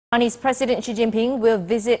Chinese President Xi Jinping will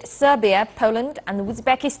visit Serbia, Poland and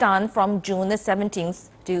Uzbekistan from June the 17th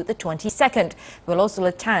to the 22nd. He will also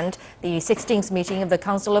attend the 16th meeting of the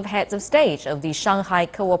Council of Heads of State of the Shanghai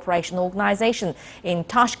Cooperation Organization in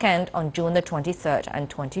Tashkent on June the 23rd and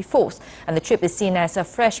 24th. And the trip is seen as a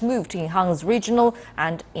fresh move to enhance regional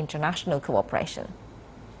and international cooperation.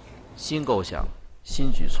 新构想、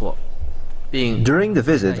新举措。 During the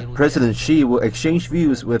visit, President Xi will exchange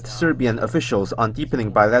views with Serbian officials on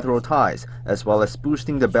deepening bilateral ties, as well as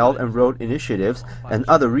boosting the Belt and Road initiatives and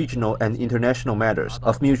other regional and international matters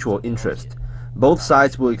of mutual interest. Both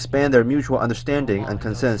sides will expand their mutual understanding and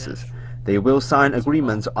consensus. They will sign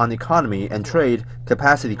agreements on economy and trade,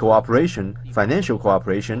 capacity cooperation, financial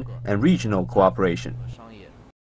cooperation, and regional cooperation.